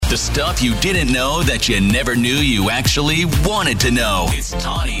The stuff you didn't know that you never knew you actually wanted to know. It's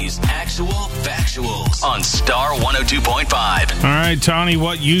Tawinee's Actual Factuals on Star 102.5. All right, Tawny,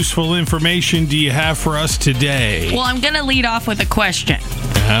 what useful information do you have for us today? Well, I'm going to lead off with a question.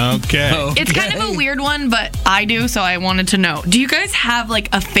 Okay. It's kind of a weird one, but I do, so I wanted to know. Do you guys have, like,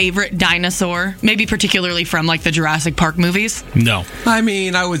 a favorite dinosaur? Maybe particularly from, like, the Jurassic Park movies? No. I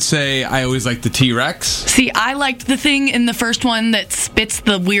mean, I would say I always liked the T-Rex. See, I liked the thing in the first one that spits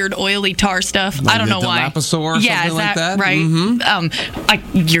the weird oily tar stuff. Like I don't know the why. Dilophosaur or yeah, something is like that? Right?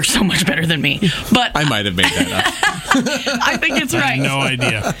 Mm-hmm. You're so much better than me. But I might have made that up. I think it's right. No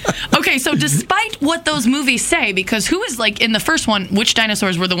idea. Okay, so despite what those movies say, because who is, like, in the first one, which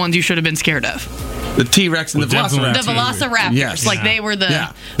dinosaurs were the ones you should have been scared of? The T-Rex and the definitely Velociraptor. The Velociraptors. Yes. Like, Yeah. they were the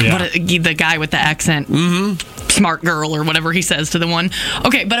Yeah. the guy with the accent. Smart girl or whatever he says to the one.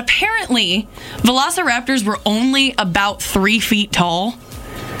 Okay, but apparently Velociraptors were only about 3 feet tall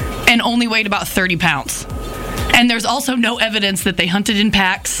and only weighed about 30 pounds. And there's also no evidence that they hunted in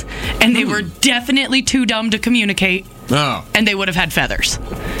packs, and they were definitely too dumb to communicate, Oh. and they would have had feathers.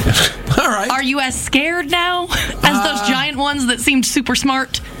 All right. Are you as scared now as those giant ones that seemed super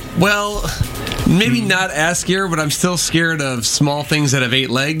smart? Well, maybe not as scared, but I'm still scared of small things that have 8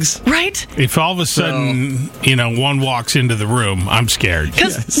 legs. Right? If all of a sudden, one walks into the room, I'm scared.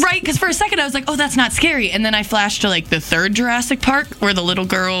 Because for a second I was like, oh, that's not scary. And then I flashed to, like, the third Jurassic Park where the little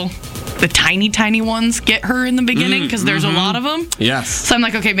girl, the tiny ones, get her in the beginning because there's a lot of them. Yes. So I'm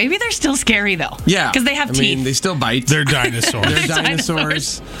like, okay, maybe they're still scary, though. Yeah. Because they have teeth. I mean, they still bite. They're dinosaurs. They're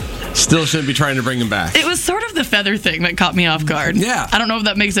dinosaurs. Still shouldn't be trying to bring them back. It was sort of the feather thing that caught me off guard. Yeah. I don't know if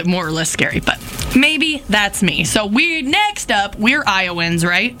that makes it more or less scary, but maybe that's me. So next up, we're Iowans,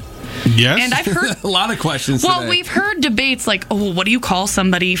 right? Yes. And I've heard... A lot of questions Well, today. we've heard debates like, oh, well, what do you call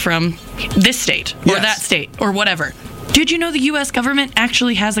somebody from this state or Yes. that state or whatever? Did you know the U.S. government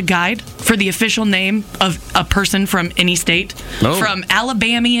actually has a guide for the official name of a person from any state? Oh. From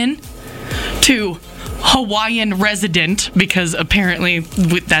Alabamian to Hawaiian resident, because apparently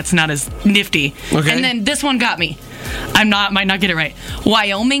that's not as nifty. Okay. And then this one got me. Might not get it right.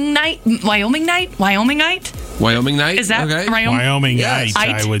 Wyomingite? Wyoming Night? Is that okay. right? Wyoming Yes.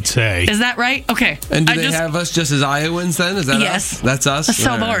 I would say. Is that right? Okay. And do they have us just as Iowans then? Is that Yes. us? That's us? That's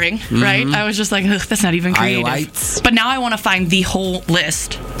so All right. boring, right? I was just like, ugh, that's not even creative. Iowa-ites. But now I want to find the whole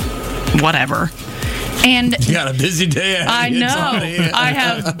list. Whatever. And You got a busy day ahead. I of you, know. Tawny. I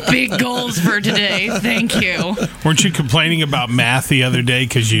have big goals for today. Thank you. Weren't you complaining about math the other day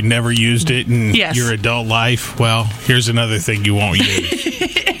because you never used it in Yes. your adult life? Well, here's another thing you won't use.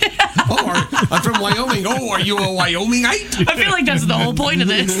 I'm from Wyoming. Oh, are you a Wyomingite? I feel like that's the whole point of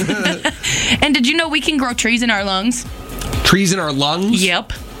this. And did you know we can grow trees in our lungs? Trees in our lungs?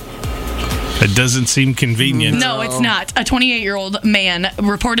 Yep. That doesn't seem convenient. No, it's not. A 28-year-old man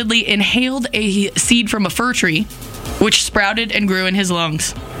reportedly inhaled a seed from a fir tree, which sprouted and grew in his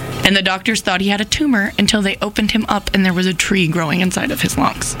lungs. And the doctors thought he had a tumor until they opened him up and there was a tree growing inside of his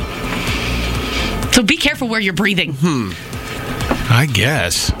lungs. So be careful where you're breathing. I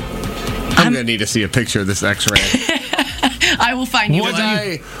guess. I'm going to need to see a picture of this x-ray. I will find you What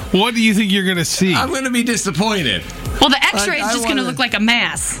one. what do you think you're going to see? I'm going to be disappointed. Well, the x-ray is I just going to wanna- look like a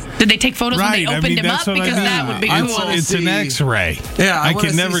mass. Did they take photos when they opened him up? that's what Because I mean. that would be I cool. wanna It's an see- X-ray. Yeah, I I wanna can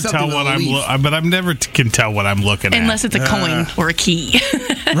see never tell something what on a I'm, leaf. but I'm never can tell what I'm looking at. Unless it's a coin or a key.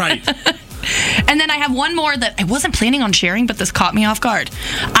 Right. And then I have one more that I wasn't planning on sharing, but this caught me off guard.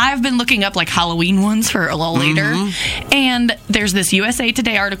 I've been looking up like Halloween ones for a little later, and there's this USA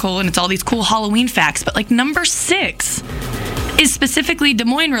Today article, and it's all these cool Halloween facts, but like number 6 is specifically Des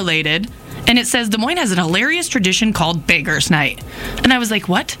Moines related, and it says Des Moines has an hilarious tradition called Beggars Night. And I was like,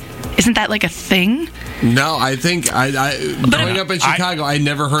 what? Isn't that like a thing? No, I think growing up in Chicago, I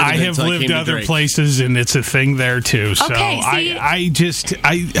never heard of I it have until I lived came to other Drake. places, and it's a thing there too. So Okay,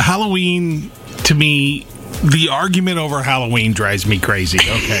 see? Halloween to me, the argument over Halloween drives me crazy.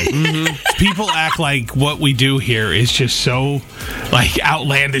 Okay, people act like what we do here is just so like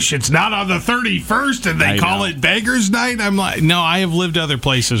outlandish. It's not on the 31st, and they I call know. it Beggars Night. I'm like, no, I have lived other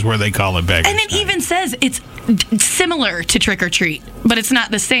places where they call it Beggars And it Night. even says it's similar to Trick or Treat, but it's not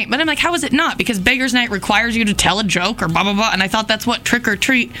the same. But I'm like, how is it not? Because Beggars Night requires you to tell a joke or blah, blah, blah. And I thought that's what Trick or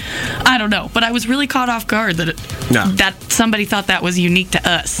Treat, I don't know. But I was really caught off guard that somebody thought that was unique to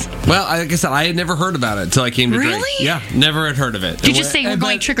us. Well, like I said, I had never heard about it until I came to Drake. Really? Yeah, never had heard of it. Did you say we're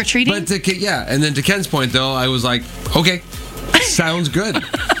going trick-or-treating? But and then to Ken's point, though, I was like, okay, sounds good.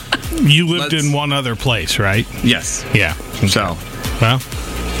 You lived in one other place, right? Yes. Yeah. So, Well,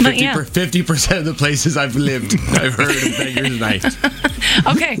 But yeah. 50% of the places I've lived, I've heard of Beggars Night.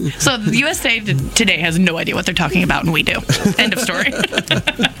 Okay, so the USA Today has no idea what they're talking about, and we do. End of story.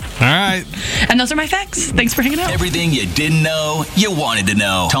 right. And those are my facts. Thanks for hanging out. Everything you didn't know, you wanted to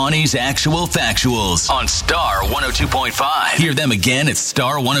know. Tawnee's Actual Factuals on Star 102.5. Hear them again at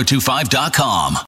star1025.com.